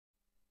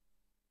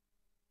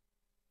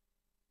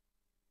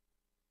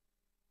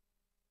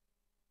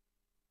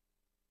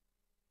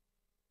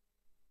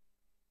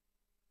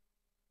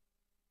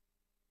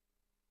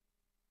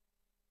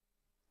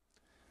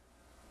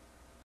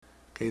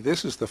Okay,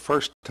 this is the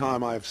first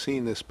time I've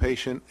seen this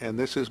patient, and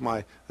this is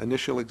my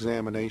initial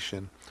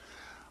examination.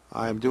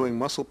 I'm doing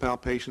muscle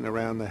palpation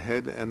around the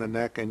head and the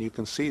neck, and you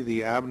can see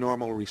the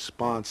abnormal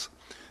response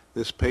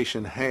this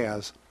patient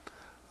has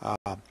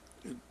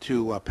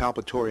to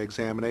palpatory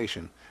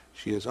examination.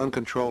 She has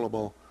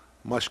uncontrollable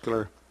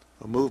muscular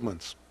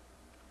movements.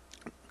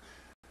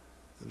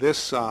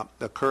 This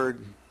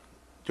occurred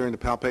during the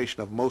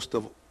palpation of most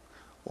of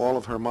all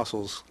of her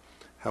muscles.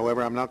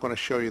 However, I'm not going to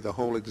show you the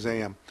whole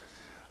exam.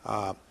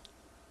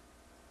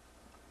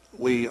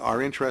 We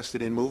are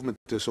interested in movement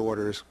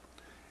disorders,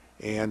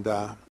 and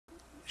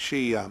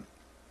she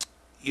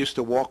used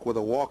to walk with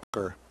a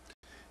walker.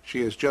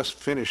 She has just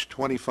finished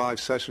 25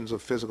 sessions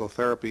of physical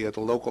therapy at the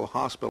local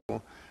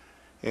hospital,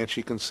 and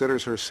she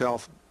considers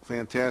herself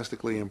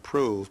fantastically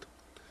improved.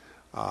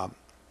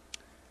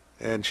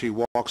 And she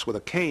walks with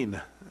a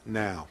cane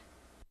now.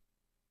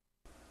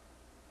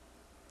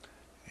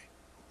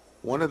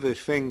 One of the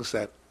things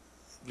that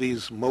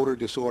these motor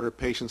disorder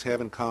patients have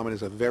in common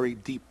is a very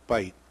deep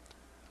bite.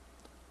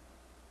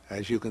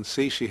 As you can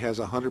see, she has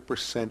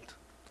 100%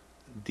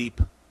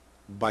 deep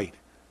bite.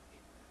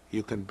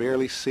 You can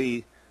barely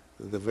see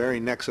the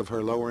very necks of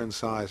her lower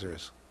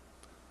incisors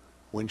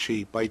when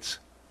she bites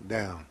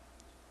down.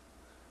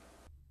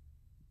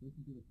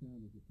 Listen to the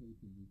sound as the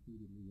patient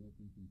repeatedly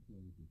opens and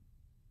closes.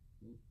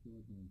 Both jaw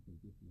joints are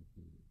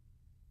dislocated.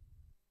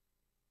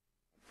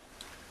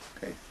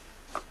 Okay.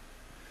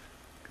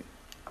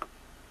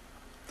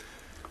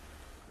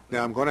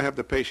 Now I'm going to have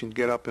the patient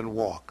get up and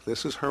walk.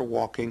 This is her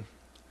walking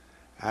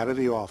out of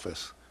the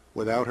office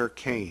without her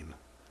cane.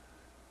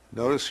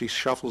 Notice she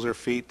shuffles her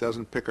feet,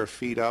 doesn't pick her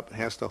feet up,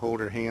 has to hold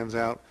her hands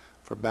out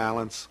for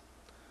balance.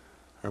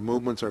 Her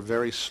movements are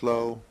very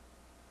slow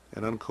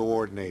and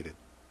uncoordinated.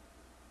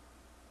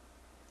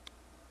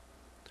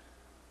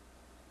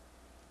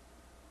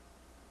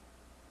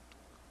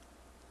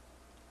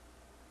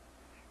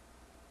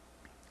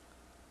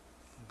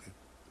 Okay.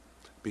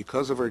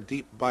 Because of her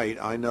deep bite,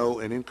 I know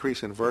an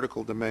increase in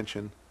vertical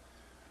dimension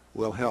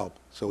will help.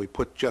 So we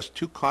put just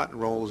 2 cotton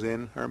rolls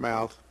in her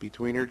mouth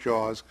between her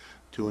jaws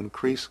to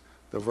increase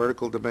the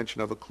vertical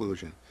dimension of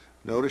occlusion.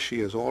 Notice she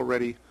is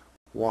already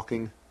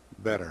walking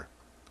better.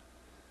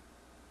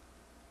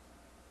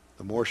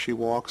 The more she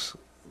walks,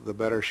 the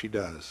better she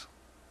does.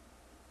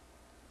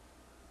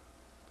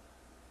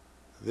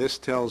 This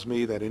tells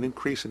me that an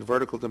increase in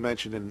vertical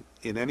dimension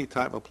in any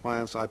type of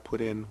appliance I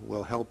put in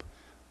will help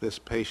this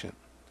patient.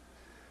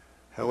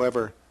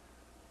 However,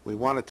 we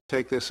want to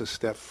take this a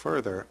step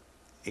further,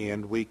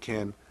 and we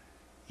can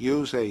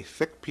use a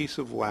thick piece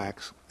of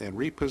wax and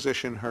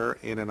reposition her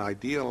in an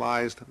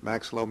idealized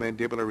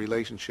maxillomandibular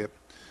relationship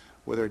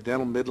with her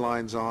dental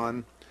midlines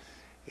on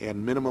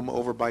and minimum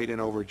overbite and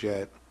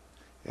overjet.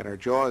 And her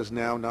jaw is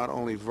now not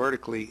only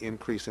vertically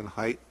increased in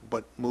height,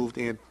 but moved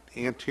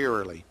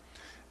anteriorly.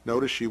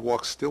 Notice she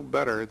walks still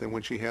better than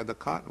when she had the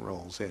cotton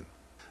rolls in.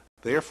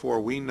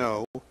 Therefore, we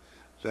know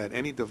that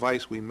any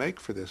device we make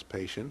for this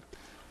patient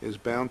is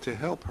bound to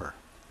help her.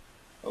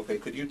 Okay,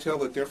 could you tell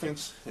the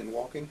difference in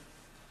walking?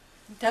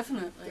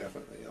 Definitely.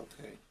 Definitely,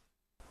 okay.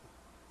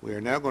 We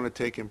are now going to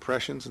take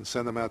impressions and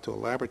send them out to a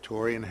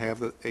laboratory and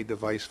have a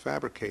device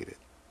fabricated.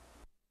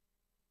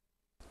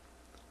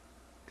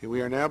 Okay,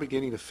 we are now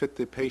beginning to fit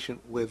the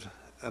patient with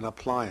an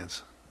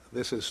appliance.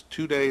 This is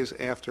 2 days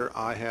after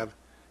I have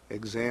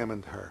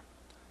examined her.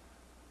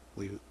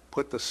 We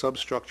put the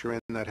substructure in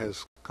that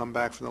has come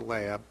back from the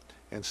lab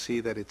and see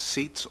that it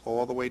seats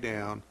all the way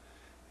down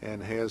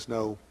and has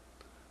no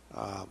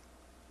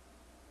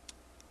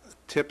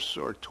tips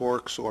or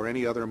torques or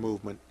any other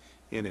movement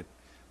in it.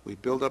 We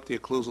build up the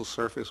occlusal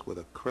surface with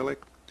acrylic.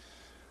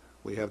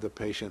 We have the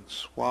patient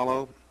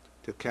swallow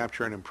to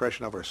capture an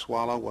impression of her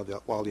swallow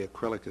while the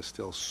acrylic is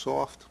still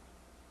soft.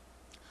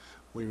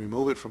 We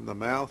remove it from the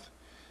mouth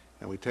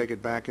and we take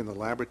it back in the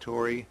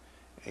laboratory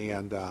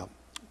and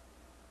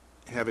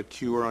have it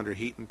cure under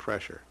heat and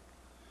pressure.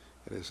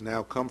 It has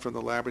now come from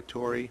the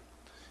laboratory.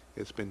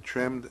 It's been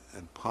trimmed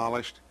and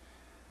polished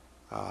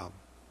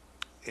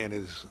and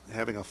is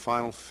having a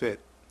final fit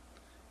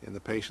in the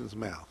patient's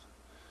mouth.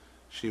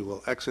 She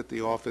will exit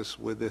the office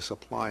with this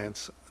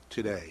appliance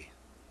today.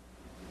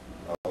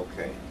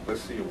 Okay,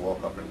 let's see you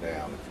walk up and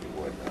down if you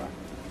would,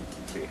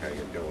 see how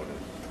you're doing it.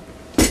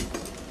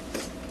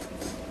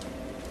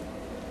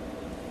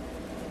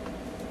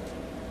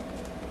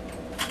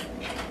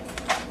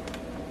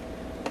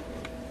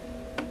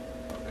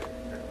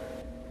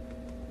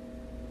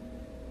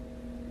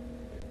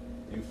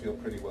 You feel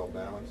pretty well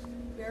balanced?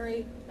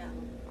 Very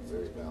balanced.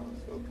 Very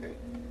balanced, okay.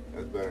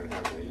 That's better than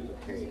having to use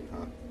a cane,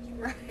 huh?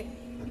 Right.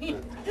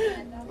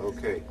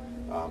 Okay,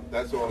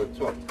 that's all it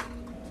took.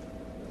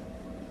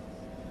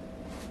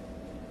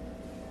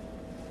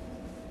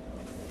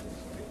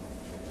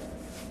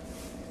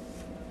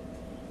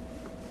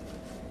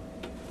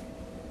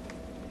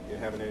 You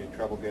having any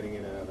trouble getting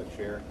in and out of the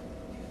chair?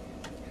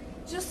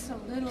 Just a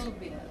little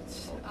bit.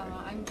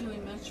 I'm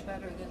doing much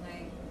better than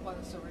I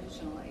was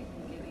originally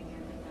in getting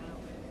in and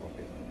out.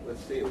 Okay,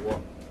 let's see it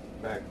walk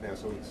back now.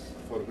 So it's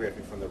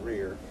photographing from the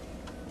rear.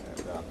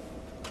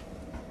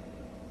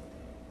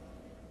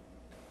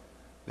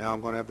 Now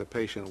I'm going to have the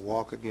patient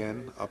walk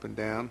again, up and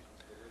down,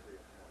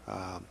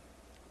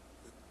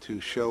 to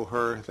show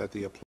her that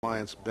the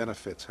appliance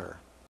benefits her.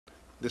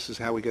 This is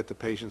how we get the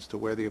patients to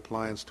wear the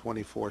appliance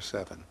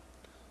 24/7.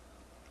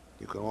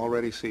 You can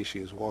already see she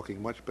is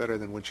walking much better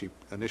than when she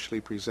initially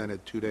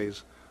presented 2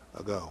 days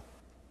ago.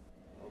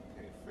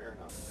 Okay, fair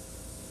enough.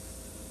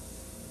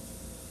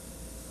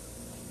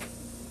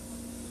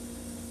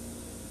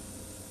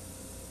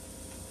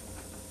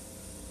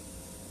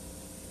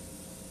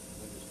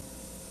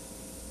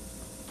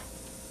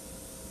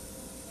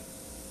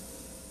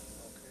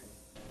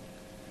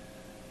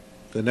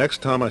 The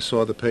next time I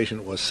saw the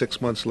patient was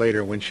 6 months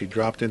later when she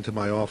dropped into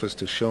my office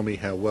to show me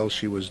how well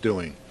she was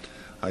doing.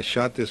 I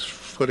shot this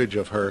footage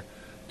of her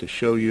to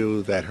show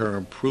you that her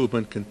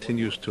improvement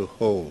continues to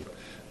hold.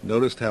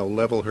 Notice how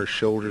level her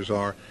shoulders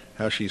are,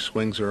 how she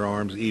swings her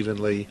arms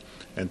evenly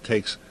and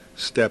takes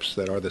steps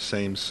that are the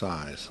same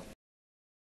size.